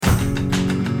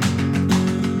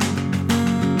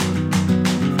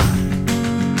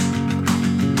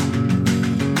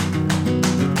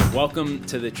Welcome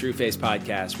to the True Face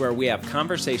Podcast, where we have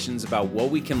conversations about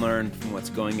what we can learn from what's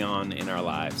going on in our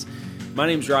lives. My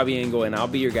name is Robbie Engel, and I'll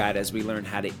be your guide as we learn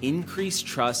how to increase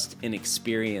trust and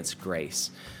experience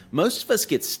grace. Most of us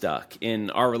get stuck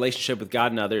in our relationship with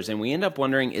God and others, and we end up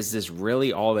wondering, is this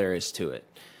really all there is to it?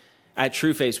 At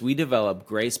TrueFace, we develop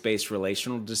grace-based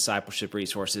relational discipleship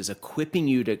resources, equipping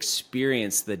you to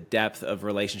experience the depth of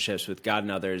relationships with God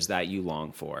and others that you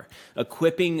long for,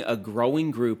 equipping a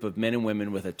growing group of men and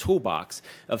women with a toolbox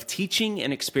of teaching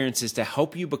and experiences to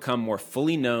help you become more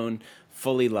fully known,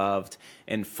 fully loved,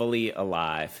 and fully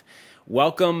alive.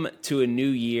 Welcome to a new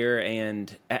year,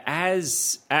 and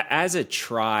as a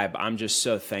tribe, I'm just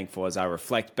so thankful as I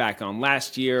reflect back on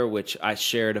last year, which I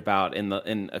shared about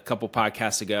in a couple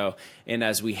podcasts ago, and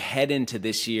as we head into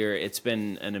this year, it's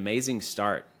been an amazing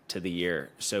start to the year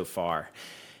so far,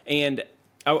 and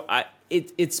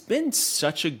it's been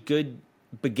such a good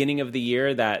beginning of the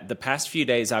year that the past few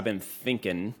days I've been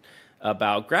thinking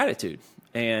about gratitude,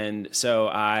 and so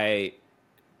I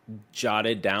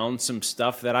jotted down some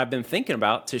stuff that I've been thinking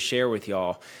about to share with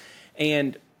y'all.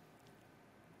 And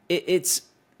it's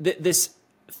this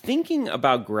thinking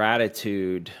about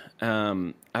gratitude.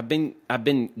 I've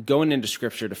been going into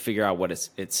scripture to figure out what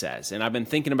it says. And I've been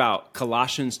thinking about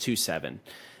Colossians 2:7,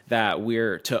 that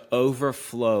we're to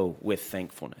overflow with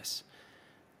thankfulness.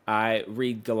 I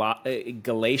read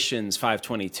Galatians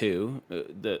 5:22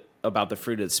 about the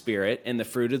fruit of the Spirit, and the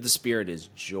fruit of the Spirit is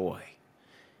joy.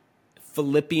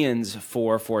 Philippians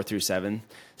 4:4-7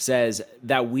 says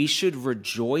that we should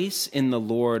rejoice in the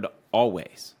Lord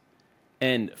always.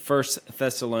 And 1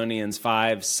 Thessalonians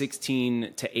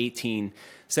 5:16-18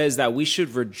 says that we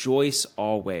should rejoice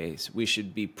always. We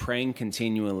should be praying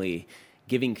continually,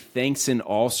 giving thanks in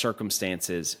all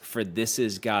circumstances, for this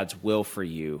is God's will for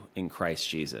you in Christ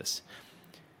Jesus.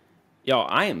 Y'all,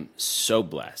 I am so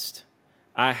blessed.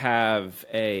 I have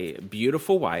a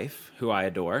beautiful wife who I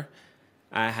adore.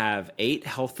 I have 8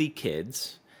 healthy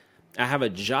kids. I have a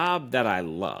job that I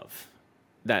love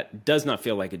that does not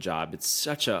feel like a job. It's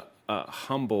such a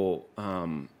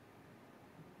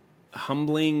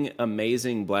humbling,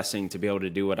 amazing blessing to be able to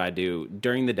do what I do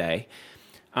during the day.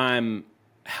 I'm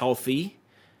healthy.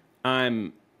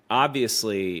 I'm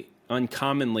obviously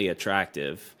uncommonly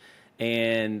attractive.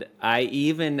 And I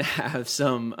even have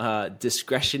some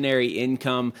discretionary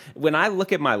income. When I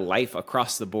look at my life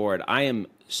across the board, I am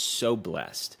so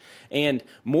blessed. And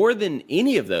more than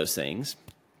any of those things,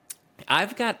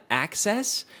 I've got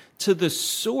access to the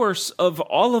source of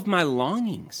all of my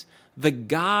longings, the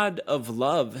God of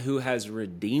love who has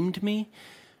redeemed me,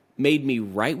 made me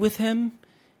right with him.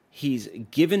 He's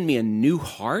given me a new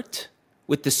heart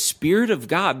with the Spirit of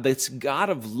God, that's God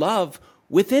of love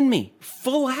within me,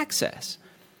 full access.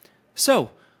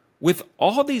 So, with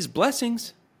all these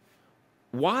blessings,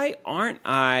 why aren't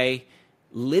I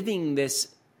living this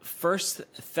First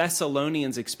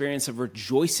Thessalonians experience of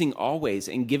rejoicing always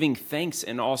and giving thanks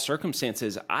in all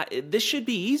circumstances? This should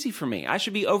be easy for me. I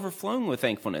should be overflowing with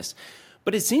thankfulness.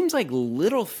 But it seems like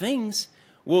little things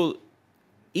will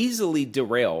easily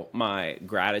derail my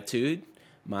gratitude,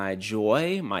 my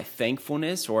joy, my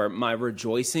thankfulness, or my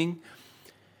rejoicing.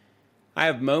 I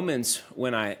have moments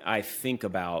when I think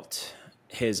about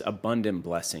his abundant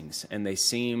blessings, and they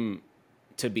seem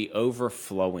to be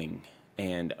overflowing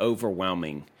and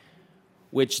overwhelming,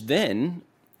 which then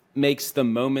makes the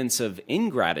moments of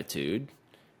ingratitude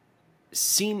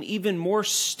seem even more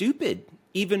stupid,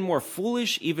 even more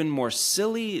foolish, even more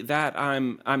silly, that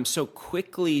I'm so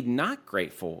quickly not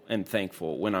grateful and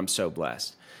thankful when I'm so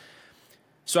blessed.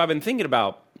 So I've been thinking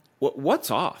about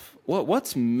what's off,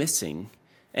 what's missing,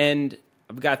 and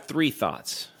I've got 3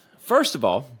 thoughts. First of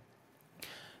all,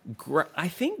 I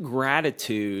think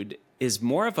gratitude is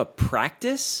more of a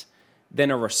practice than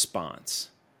a response.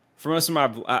 For most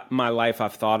of my life,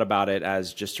 I've thought about it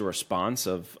as just a response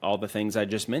of all the things I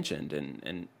just mentioned.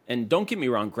 And don't get me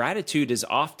wrong, gratitude is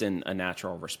often a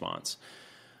natural response.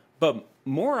 But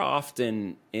more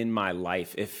often in my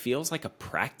life, it feels like a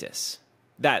practice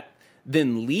that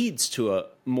then leads to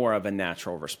more of a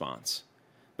natural response.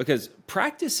 Because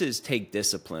practices take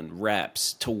discipline,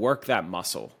 reps to work that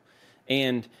muscle.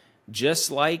 And just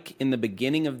like in the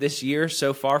beginning of this year,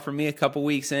 so far for me, a couple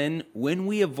weeks in, when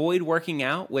we avoid working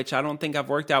out, which I don't think I've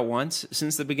worked out once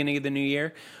since the beginning of the new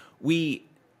year, we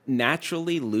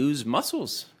naturally lose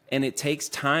muscles. And it takes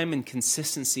time and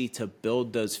consistency to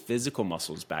build those physical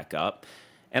muscles back up.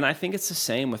 And I think it's the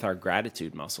same with our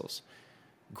gratitude muscles.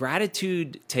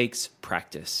 Gratitude takes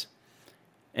practice.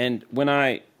 And when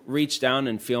I reach down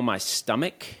and feel my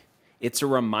stomach, it's a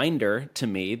reminder to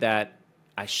me that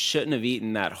I shouldn't have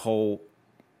eaten that whole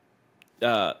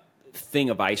thing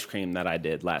of ice cream that I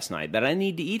did last night, that I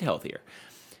need to eat healthier.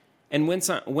 And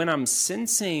when I'm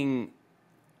sensing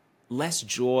less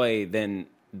joy than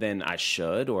I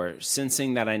should, or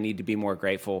sensing that I need to be more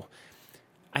grateful,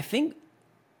 I think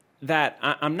that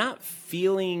I'm not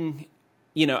feeling,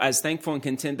 as thankful and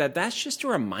content, that's just a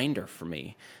reminder for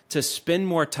me to spend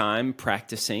more time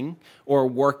practicing or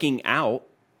working out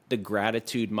the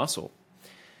gratitude muscle.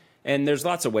 And there's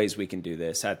lots of ways we can do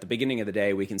this. At the beginning of the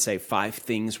day, we can say 5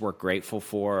 things we're grateful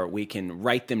for. We can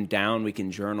write them down. We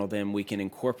can journal them. We can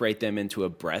incorporate them into a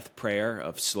breath prayer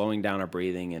of slowing down our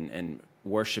breathing and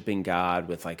worshiping God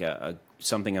with like a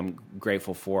something I'm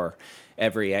grateful for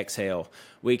every exhale.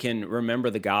 We can remember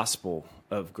the gospel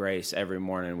of grace every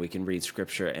morning. We can read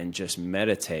scripture and just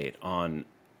meditate on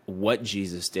what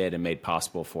Jesus did and made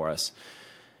possible for us.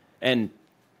 And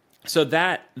so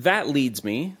that leads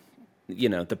me,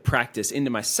 the practice,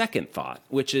 into my second thought,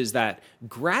 which is that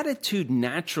gratitude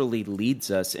naturally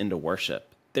leads us into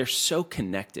worship. They're so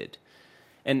connected.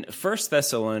 And 1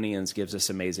 Thessalonians gives us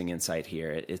amazing insight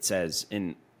here. It says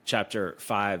in chapter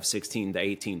 5, 16 to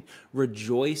 18,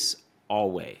 rejoice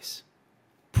always,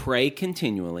 pray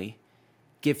continually,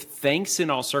 give thanks in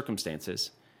all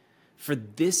circumstances, for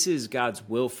this is God's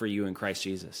will for you in Christ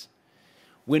Jesus.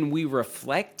 When we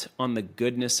reflect on the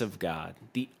goodness of God,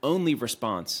 the only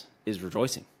response is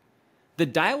rejoicing. The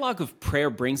dialogue of prayer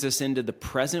brings us into the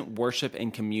present worship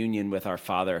and communion with our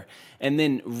Father. And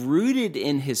then rooted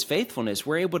in his faithfulness,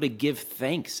 we're able to give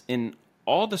thanks in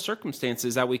all the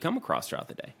circumstances that we come across throughout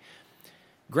the day.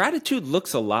 Gratitude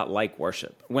looks a lot like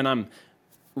worship. When I'm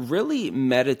really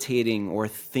meditating or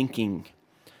thinking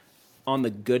on the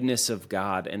goodness of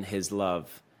God and his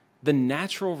love, the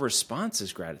natural response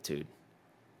is gratitude.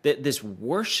 This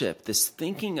worship, this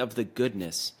thinking of the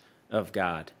goodness of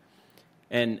God.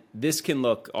 And this can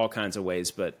look all kinds of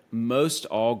ways, but most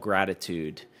all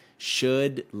gratitude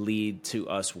should lead to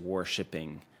us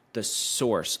worshiping the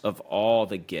source of all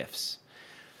the gifts.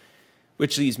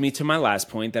 Which leads me to my last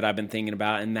point that I've been thinking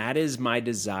about, and that is my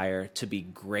desire to be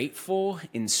grateful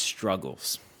in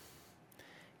struggles.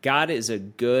 God is a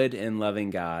good and loving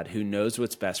God who knows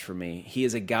what's best for me. He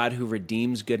is a God who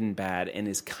redeems good and bad and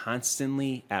is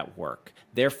constantly at work.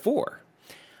 Therefore,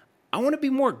 I want to be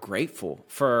more grateful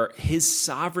for his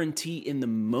sovereignty in the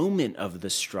moment of the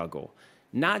struggle,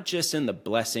 not just in the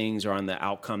blessings or on the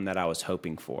outcome that I was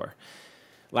hoping for.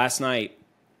 Last night,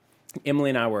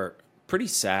 Emily and I were pretty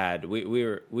sad. We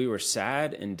were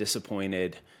sad and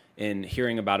disappointed in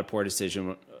hearing about a poor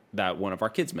decision that one of our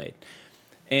kids made.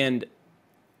 And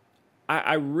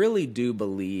I really do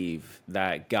believe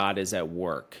that God is at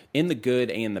work in the good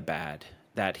and the bad,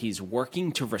 that he's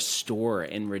working to restore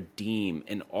and redeem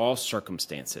in all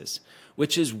circumstances,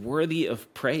 which is worthy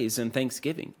of praise and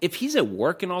thanksgiving. If he's at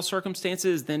work in all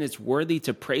circumstances, then it's worthy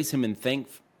to praise him and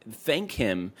thank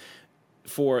him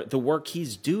for the work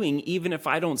he's doing, even if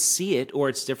I don't see it or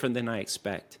it's different than I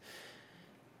expect.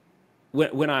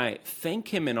 When I thank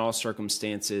him in all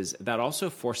circumstances, that also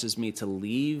forces me to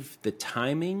leave the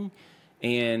timing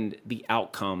and the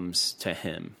outcomes to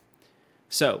him.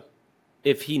 So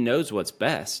if he knows what's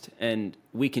best and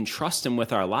we can trust him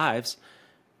with our lives,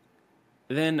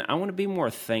 then I want to be more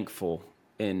thankful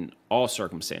in all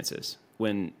circumstances.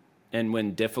 When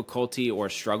difficulty or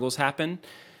struggles happen,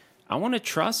 I want to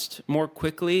trust more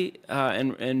quickly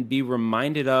and be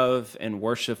reminded of and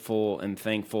worshipful and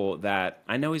thankful that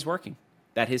I know he's working,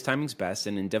 that his timing's best.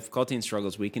 And in difficulty and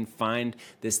struggles, we can find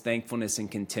this thankfulness and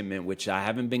contentment, which I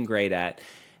haven't been great at.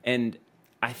 And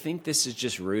I think this is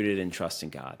just rooted in trusting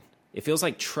God. It feels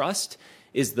like trust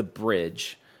is the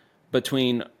bridge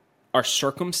between our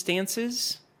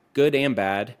circumstances, good and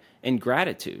bad, and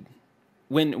gratitude.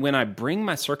 When I bring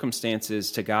my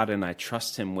circumstances to God and I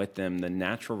trust him with them, the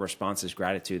natural response is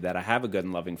gratitude, that I have a good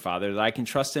and loving Father, that I can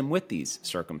trust him with these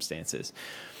circumstances.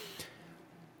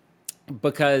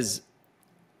 Because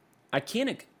I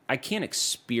can't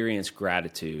experience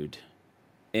gratitude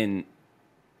in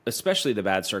especially the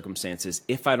bad circumstances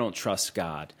if I don't trust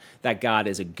God, that God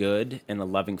is a good and a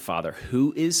loving Father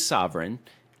who is sovereign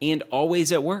and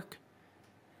always at work.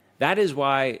 That is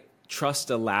why trust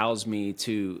allows me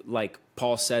to, like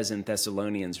Paul says in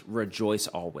Thessalonians, rejoice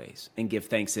always and give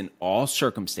thanks in all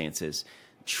circumstances,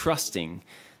 trusting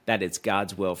that it's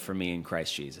God's will for me in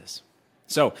Christ Jesus.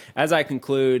 So as I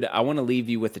conclude, I want to leave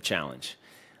you with a challenge.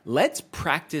 Let's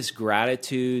practice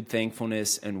gratitude,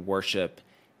 thankfulness, and worship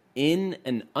in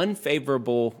an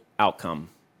unfavorable outcome.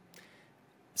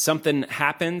 Something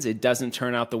happens, it doesn't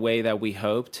turn out the way that we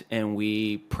hoped, and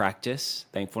we practice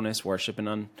thankfulness, worship,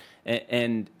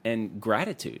 and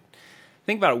gratitude.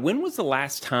 Think about it. When was the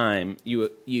last time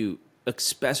you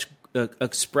expressed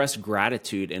express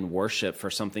gratitude and worship for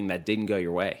something that didn't go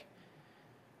your way.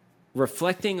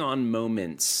 Reflecting on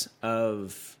moments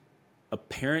of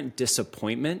apparent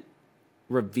disappointment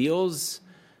reveals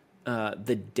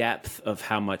the depth of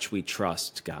how much we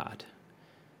trust God.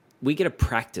 We get to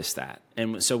practice that.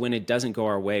 And so when it doesn't go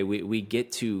our way, we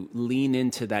get to lean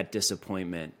into that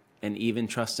disappointment and even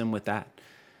trust Him with that.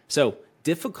 So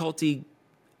difficulty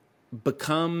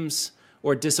becomes,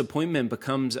 or disappointment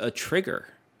becomes a trigger,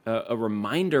 a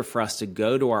reminder for us to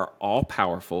go to our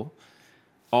all-powerful,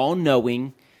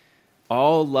 all-knowing,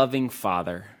 all-loving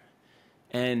Father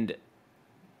and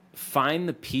find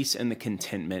the peace and the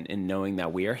contentment in knowing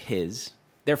that we are His.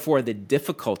 Therefore, the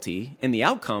difficulty and the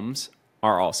outcomes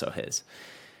are also His.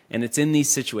 And it's in these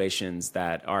situations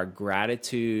that our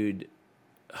gratitude,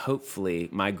 hopefully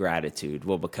my gratitude,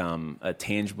 will become a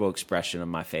tangible expression of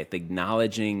my faith,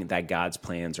 acknowledging that God's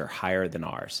plans are higher than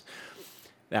ours.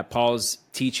 That Paul's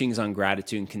teachings on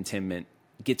gratitude and contentment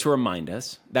get to remind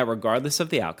us that regardless of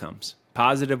the outcomes,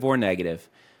 positive or negative,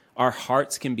 our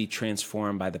hearts can be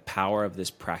transformed by the power of this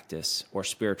practice or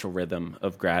spiritual rhythm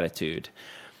of gratitude.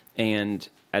 And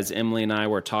as Emily and I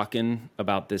were talking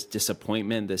about this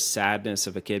disappointment, this sadness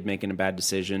of a kid making a bad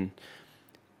decision,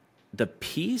 the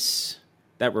peace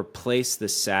that replaced the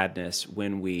sadness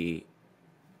when we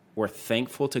were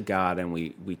thankful to God and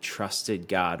we trusted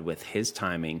God with His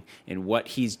timing and what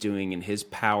He's doing in His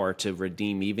power to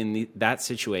redeem even that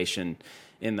situation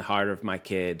in the heart of my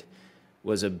kid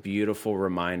was a beautiful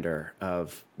reminder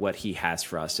of what He has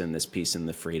for us in this peace and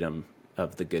the freedom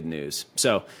of the good news.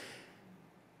 So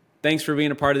thanks for being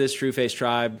a part of this True Faith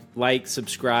Tribe. Like,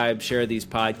 subscribe, share these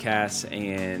podcasts,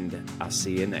 and I'll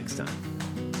see you next time.